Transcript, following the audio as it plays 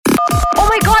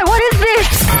my god, what is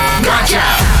this? Gotcha!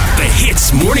 The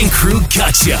HITZ Morning Crew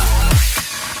Gotcha.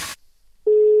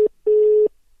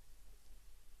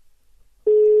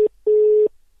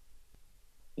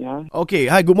 Yeah.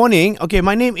 Okay, hi, good morning. Okay,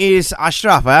 my name is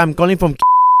Ashraf. I'm calling from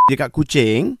dekat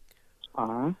Kuching.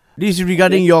 This is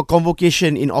regarding your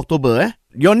convocation in October.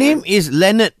 Your name is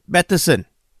Leonard Patterson.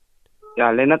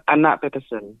 Yeah, Leonard Anak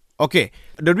Patterson. Okay,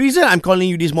 the reason I'm calling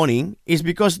you this morning is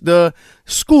because the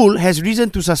school has reason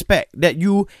to suspect that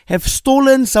you have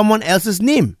stolen someone else's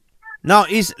name. Now,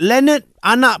 is Leonard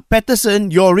Anak Patterson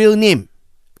your real name?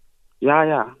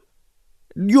 Yeah.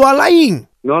 You are lying.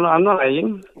 No, I'm not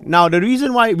lying. Now, the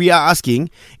reason why we are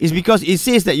asking is because it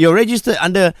says that you're registered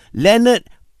under Leonard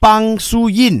Pang Su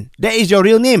Yin. That is your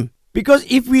real name. Because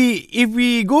if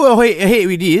we go ahead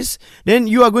with this, then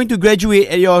you are going to graduate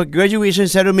at your graduation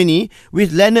ceremony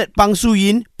with Leonard Pang Su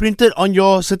Yin printed on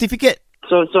your certificate.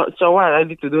 So what I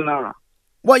need to do now?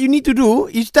 What you need to do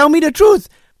is tell me the truth.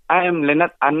 I am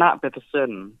Leonard Anak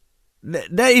Patterson.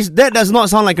 That does not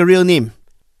sound like a real name.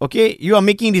 Okay? You are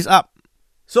making this up.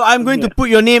 So I'm going to put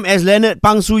your name as Leonard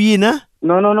Pang Su Yin, huh?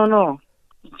 No.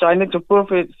 So I need to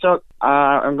prove it. So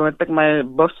I'm going to take my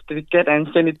birth certificate and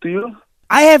send it to you.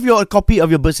 I have your copy of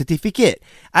your birth certificate.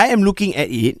 I am looking at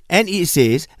it and it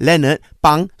says Leonard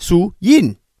Pang Su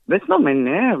Yin. That's not my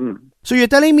name. So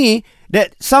you're telling me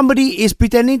that somebody is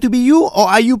pretending to be you, or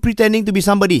are you pretending to be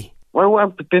somebody? Why would I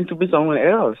pretend to be someone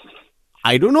else?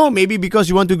 I don't know. Maybe because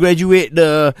you want to graduate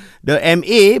the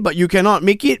MA, but you cannot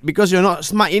make it because you're not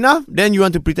smart enough. Then you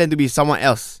want to pretend to be someone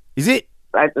else. Is it?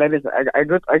 Like this. I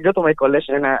go to my college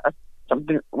and I ask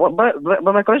something. What? But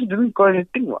my college didn't call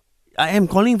anything. What? I am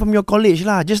calling from your college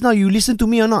lah. Just now you listen to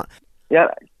me or not? Yeah.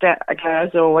 Can I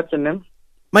ask you what's your name?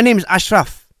 My name is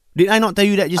Ashraf. Did I not tell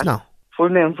you that just now? Full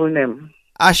name.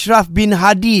 Ashraf bin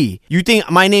Hadi. You think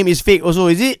my name is fake also,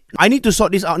 is it? I need to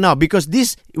sort this out now because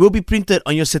this will be printed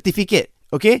on your certificate.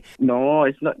 Okay? No,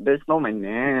 it's not. That's not my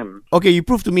name. Okay, you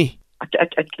prove to me. I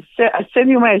send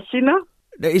you my IC now.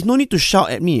 There is no need to shout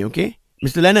at me, okay?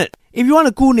 Mr. Leonard, if you want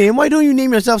a cool name, why don't you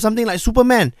name yourself something like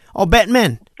Superman or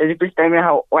Batman? Can you please tell me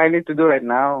what I need to do right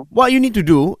now? What you need to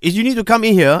do is you need to come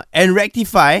in here and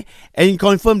rectify and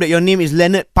confirm that your name is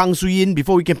Leonard Pang Su Yin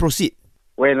before we can proceed.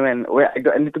 When? Where?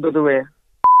 I need to go to where?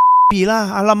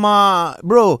 Lah, alamak.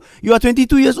 Bro, you are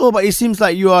 22 years old, but it seems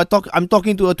like I'm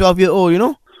talking to a 12-year-old, you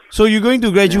know? So you're going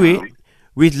to graduate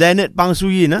with Leonard Pang Su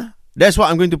Yin, huh? That's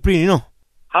what I'm going to print, you know?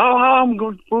 How I'm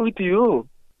going to prove it to you?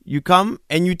 You come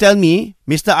and you tell me,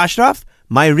 Mr. Ashraf,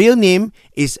 my real name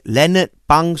is Leonard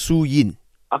Pang Su Yin.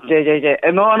 Okay.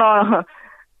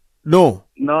 No.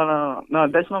 No,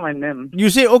 that's not my name.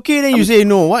 You say okay, then you say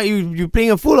no. What, you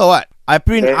playing a fool or what? I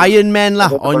print Iron Man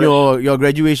lah on your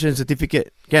graduation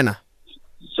certificate. Can ah?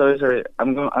 Sorry.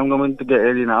 I'm going to get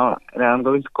ready now. And I'm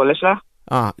going to college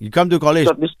lah. You come to college.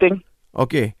 Stop this thing.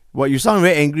 Okay. Well, you sound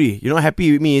very angry. You're not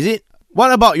happy with me, is it?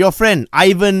 What about your friend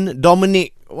Ivan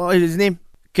Dominic? What is his name?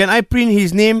 Can I print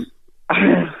his name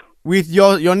with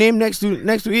your name next to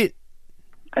it?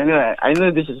 I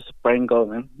know this is a prank call,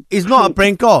 man. It's not a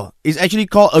prank call. It's actually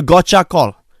called a gotcha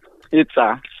call.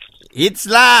 It's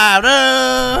lah,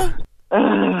 bro.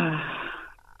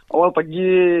 Awal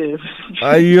pagi.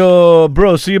 Ayo,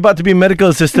 bro. So you're about to be a medical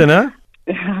assistant, huh?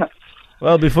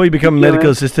 Well, before you become a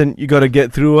medical assistant, you got to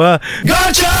get through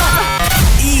Gotcha!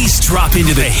 Eavesdrop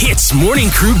into the HITZ Morning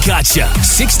Crew Gotcha.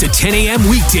 6 to 10 a.m.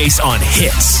 weekdays on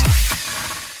HITZ.